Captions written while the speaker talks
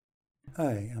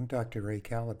Hi, I'm Dr. Ray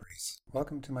Calabrese.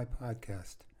 Welcome to my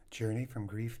podcast, Journey from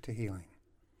Grief to Healing.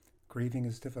 Grieving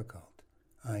is difficult.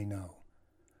 I know.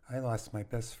 I lost my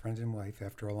best friend and wife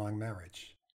after a long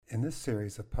marriage. In this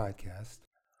series of podcasts,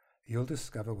 you'll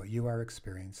discover what you are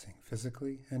experiencing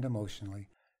physically and emotionally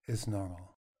is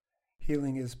normal.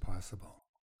 Healing is possible.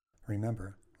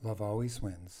 Remember, love always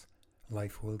wins.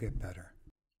 Life will get better.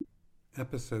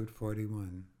 Episode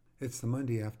 41. It's the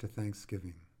Monday after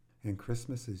Thanksgiving, and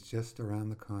Christmas is just around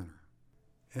the corner.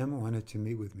 Em wanted to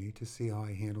meet with me to see how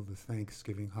I handled the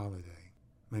Thanksgiving holiday.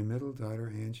 My middle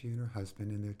daughter Angie and her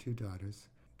husband and their two daughters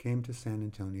came to San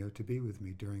Antonio to be with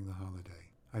me during the holiday.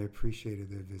 I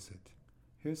appreciated their visit.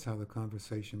 Here's how the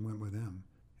conversation went with Em,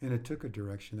 and it took a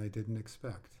direction I didn't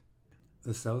expect.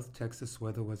 The South Texas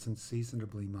weather was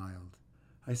unseasonably mild.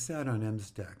 I sat on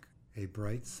Em's deck. A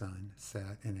bright sun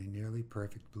sat in a nearly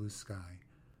perfect blue sky.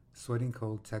 Sweating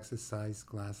cold Texas-sized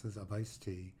glasses of iced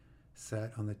tea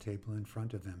sat on the table in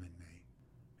front of Em and me.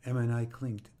 Em and I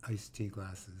clinked iced tea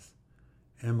glasses.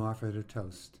 Em offered a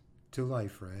toast. To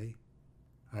life, Ray.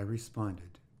 I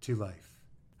responded, to life.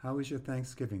 How was your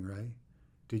Thanksgiving, Ray?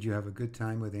 Did you have a good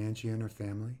time with Angie and her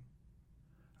family?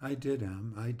 I did,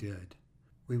 Em, I did.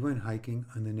 We went hiking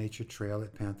on the nature trail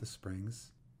at Panther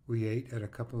Springs. We ate at a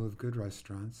couple of good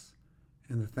restaurants,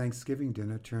 and the Thanksgiving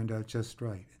dinner turned out just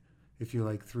right, if you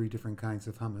like 3 different kinds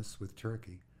of hummus with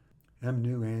turkey. Em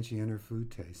knew Angie and her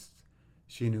food tastes.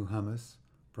 She knew hummus,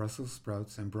 Brussels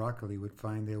sprouts, and broccoli would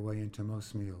find their way into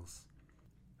most meals.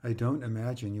 I don't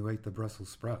imagine you ate the Brussels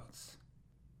sprouts.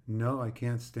 No, I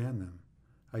can't stand them.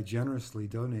 I generously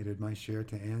donated my share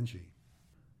to Angie.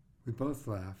 We both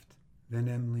laughed. Then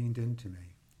Em leaned into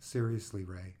me. Seriously,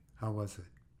 Ray, how was it?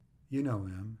 You know,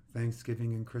 Em,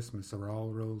 Thanksgiving and Christmas are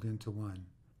all rolled into one.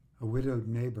 A widowed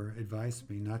neighbor advised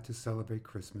me not to celebrate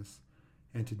Christmas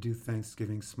and to do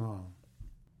Thanksgiving small.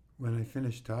 When I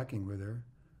finished talking with her,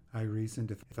 I reasoned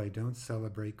if I don't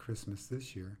celebrate Christmas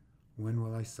this year, when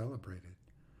will I celebrate it?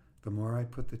 The more I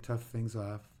put the tough things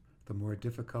off, the more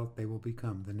difficult they will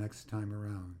become the next time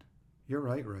around. You're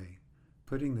right, Ray.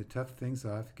 Putting the tough things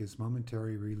off gives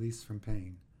momentary release from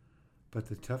pain, but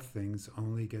the tough things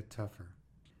only get tougher.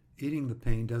 Eating the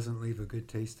pain doesn't leave a good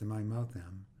taste in my mouth,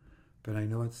 Em, but I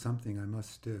know it's something I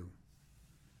must do.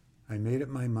 I made up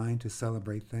my mind to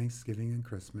celebrate Thanksgiving and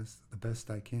Christmas the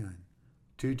best I can.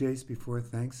 2 days before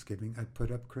Thanksgiving, I put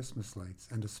up Christmas lights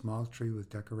and a small tree with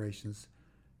decorations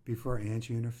before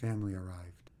Angie and her family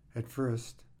arrived. At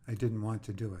first, I didn't want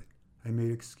to do it. I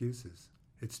made excuses.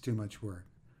 It's too much work.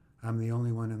 I'm the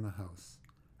only one in the house.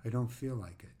 I don't feel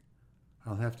like it.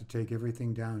 I'll have to take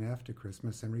everything down after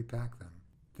Christmas and repack them.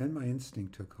 Then my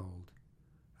instinct took hold.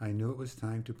 I knew it was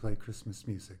time to play Christmas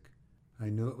music. I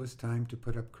knew it was time to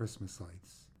put up Christmas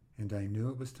lights. And I knew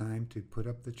it was time to put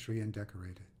up the tree and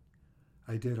decorate it.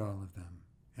 I did all of them.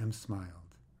 Em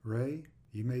smiled. Ray,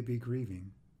 you may be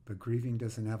grieving, but grieving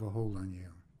doesn't have a hold on you.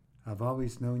 I've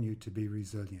always known you to be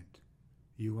resilient.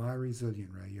 You are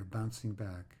resilient, Ray. You're bouncing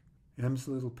back. Em's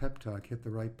little pep talk hit the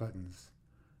right buttons.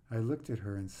 I looked at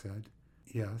her and said,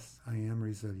 yes, I am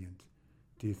resilient.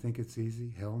 Do you think it's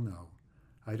easy? Hell no.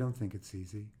 I don't think it's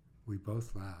easy. We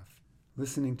both laughed.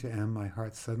 Listening to Em, my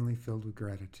heart suddenly filled with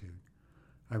gratitude.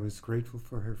 I was grateful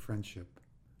for her friendship.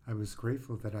 I was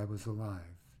grateful that I was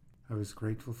alive. I was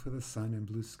grateful for the sun and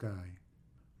blue sky.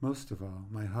 Most of all,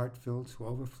 my heart filled to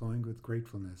overflowing with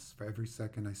gratefulness for every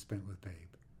second I spent with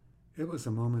Babe. It was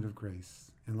a moment of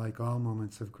grace, and like all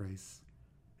moments of grace,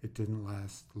 it didn't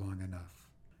last long enough.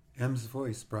 Em's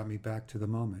voice brought me back to the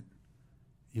moment.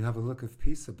 You have a look of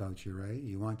peace about you, Ray.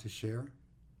 You want to share?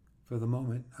 For the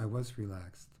moment, I was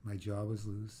relaxed. My jaw was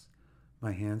loose.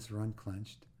 My hands were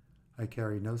unclenched. I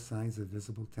carried no signs of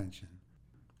visible tension.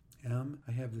 Em,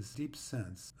 I have this deep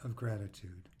sense of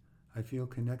gratitude. I feel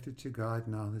connected to God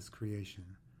and all His creation.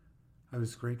 I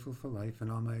was grateful for life and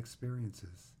all my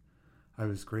experiences. I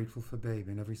was grateful for Babe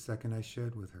and every second I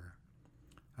shared with her.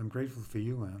 I'm grateful for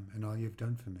you, Em, and all you've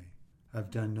done for me.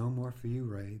 I've done no more for you,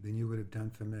 Ray, than you would have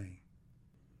done for me.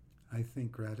 I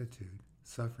think gratitude,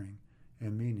 suffering,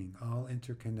 and meaning all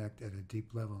interconnect at a deep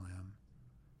level, Em.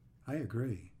 I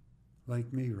agree.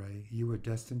 Like me, Ray, you were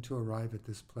destined to arrive at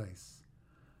this place.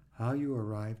 How you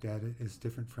arrived at it is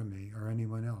different from me or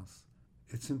anyone else.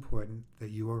 It's important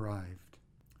that you arrived.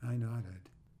 I nodded.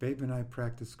 Babe and I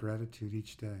practiced gratitude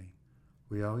each day.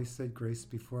 We always said grace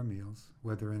before meals,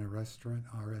 whether in a restaurant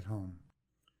or at home.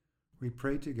 We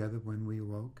prayed together when we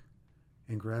awoke,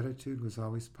 and gratitude was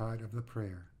always part of the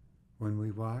prayer. When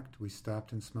we walked, we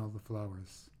stopped and smelled the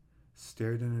flowers,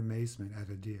 stared in amazement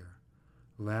at a deer,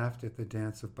 laughed at the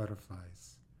dance of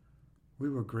butterflies. We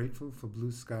were grateful for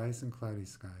blue skies and cloudy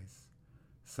skies.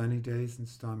 sunny days and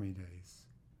stormy days.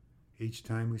 Each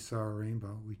time we saw a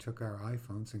rainbow, we took our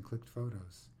iPhones and clicked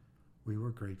photos. We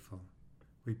were grateful.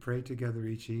 We prayed together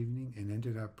each evening and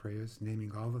ended our prayers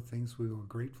naming all the things we were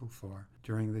grateful for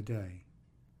during the day.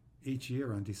 Each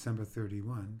year on December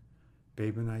 31,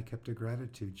 Babe and I kept a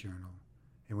gratitude journal,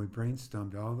 and we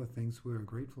brainstormed all the things we were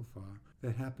grateful for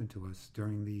that happened to us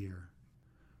during the year.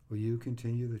 Will you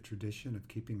continue the tradition of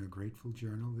keeping a grateful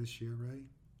journal this year, Ray?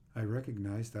 I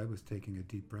recognized I was taking a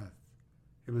deep breath.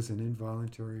 It was an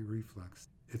involuntary reflex.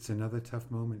 It's another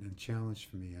tough moment and challenge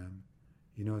for me, Em.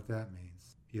 You know what that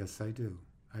means? Yes, I do.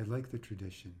 I like the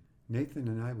tradition. Nathan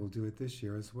and I will do it this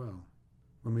year as well.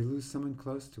 When we lose someone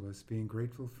close to us, being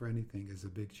grateful for anything is a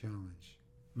big challenge.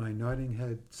 My nodding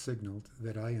head signaled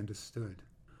that I understood.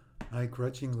 I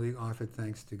grudgingly offered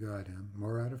thanks to God, Em,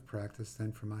 more out of practice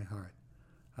than from my heart.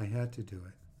 I had to do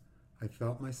it. I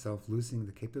felt myself losing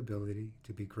the capability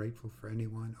to be grateful for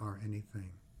anyone or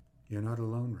anything. You're not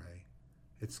alone, Ray.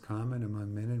 It's common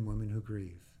among men and women who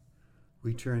grieve.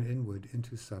 We turn inward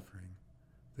into suffering.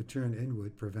 The turn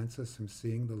inward prevents us from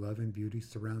seeing the love and beauty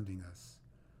surrounding us.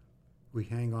 We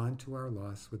hang on to our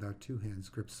loss with our two hands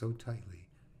gripped so tightly,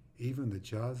 even the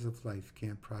jaws of life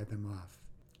can't pry them off.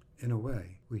 In a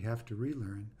way, we have to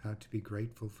relearn how to be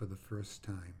grateful for the first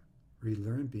time.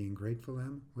 Relearn being grateful,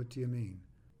 Em? What do you mean?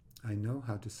 I know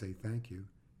how to say thank you,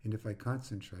 and if I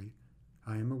concentrate,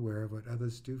 I am aware of what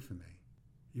others do for me.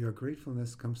 Your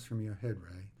gratefulness comes from your head,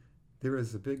 Ray. There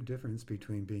is a big difference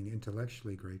between being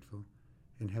intellectually grateful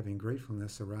and having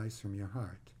gratefulness arise from your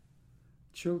heart.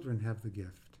 Children have the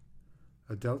gift.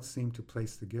 Adults seem to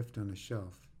place the gift on a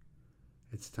shelf.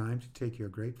 It's time to take your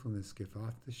gratefulness gift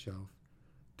off the shelf,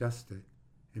 dust it,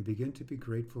 and begin to be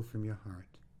grateful from your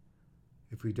heart.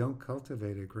 If we don't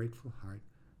cultivate a grateful heart,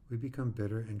 we become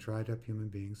bitter and dried up human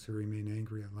beings who remain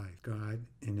angry at life, God,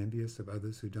 and envious of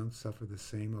others who don't suffer the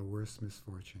same or worse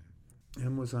misfortune.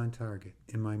 Em was on target.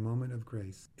 In my moment of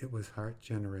grace, it was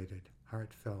heart-generated,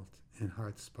 heartfelt, and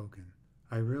heart-spoken.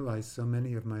 I realized so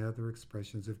many of my other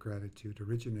expressions of gratitude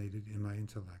originated in my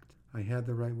intellect. I had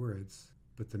the right words,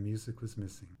 but the music was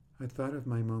missing. I thought of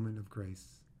my moment of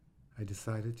grace. I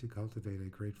decided to cultivate a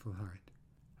grateful heart.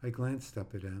 I glanced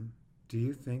up at Em. Do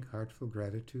you think heartful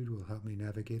gratitude will help me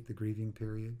navigate the grieving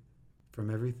period? From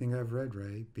everything I've read,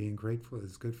 Ray, being grateful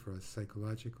is good for us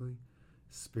psychologically,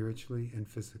 spiritually, and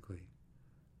physically.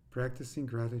 Practicing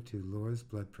gratitude lowers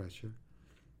blood pressure,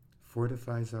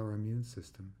 fortifies our immune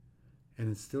system, and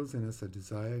instills in us a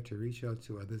desire to reach out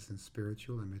to others in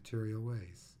spiritual and material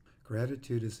ways.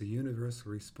 Gratitude is the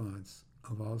universal response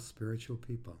of all spiritual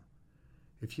people.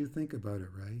 If you think about it,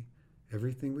 Ray,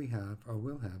 everything we have or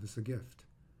will have is a gift.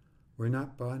 We're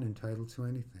not born entitled to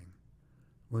anything.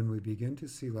 When we begin to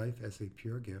see life as a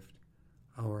pure gift,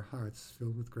 our hearts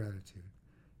fill with gratitude,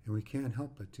 and we can't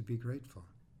help but to be grateful.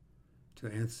 To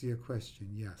answer your question,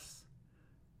 yes.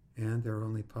 And there are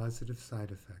only positive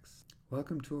side effects.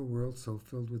 Welcome to a world so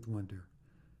filled with wonder.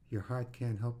 Your heart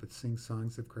can't help but sing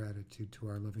songs of gratitude to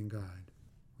our loving God.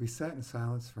 We sat in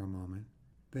silence for a moment.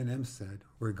 Then Em said,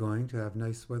 we're going to have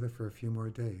nice weather for a few more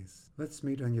days. Let's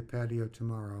meet on your patio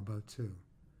tomorrow about 2.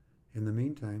 In the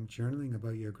meantime, journaling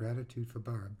about your gratitude for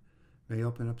Barb may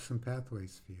open up some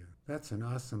pathways for you. That's an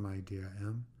awesome idea,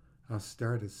 Em. I'll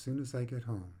start as soon as I get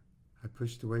home. I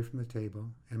pushed away from the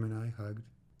table. Em and I hugged.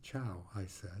 Ciao, I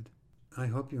said. I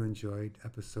hope you enjoyed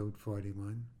episode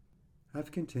 41.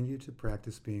 I've continued to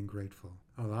practice being grateful.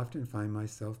 I'll often find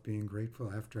myself being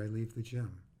grateful after I leave the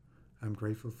gym. I'm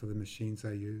grateful for the machines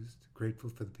I used, grateful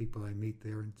for the people I meet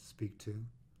there and speak to.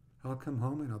 I'll come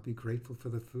home and I'll be grateful for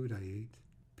the food I eat,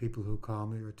 people who call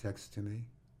me or text to me,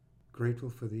 grateful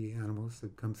for the animals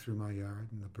that come through my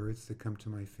yard and the birds that come to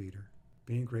my feeder.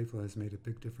 Being grateful has made a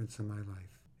big difference in my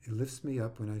life. It lifts me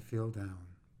up when I feel down.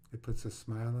 It puts a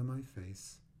smile on my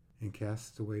face and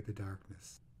casts away the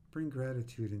darkness. Bring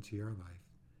gratitude into your life,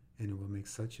 and it will make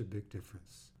such a big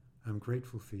difference. I'm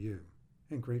grateful for you,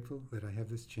 and grateful that I have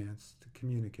this chance to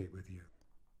communicate with you.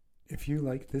 If you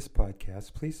like this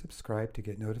podcast, please subscribe to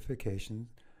get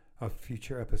notifications of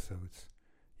future episodes.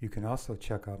 You can also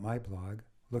check out my blog,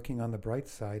 Looking on the Bright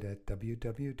Side, at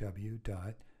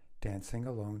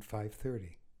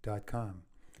www.dancingalone530.com.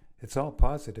 It's all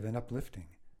positive and uplifting.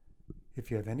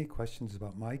 If you have any questions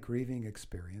about my grieving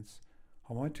experience,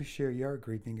 or want to share your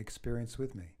grieving experience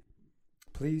with me,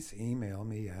 please email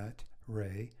me at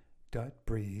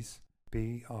ray.breeze,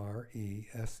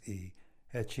 B-R-E-S-E,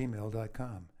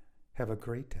 @gmail.com. Have a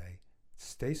great day,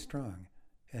 stay strong,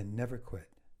 and never quit,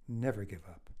 never give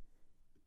up.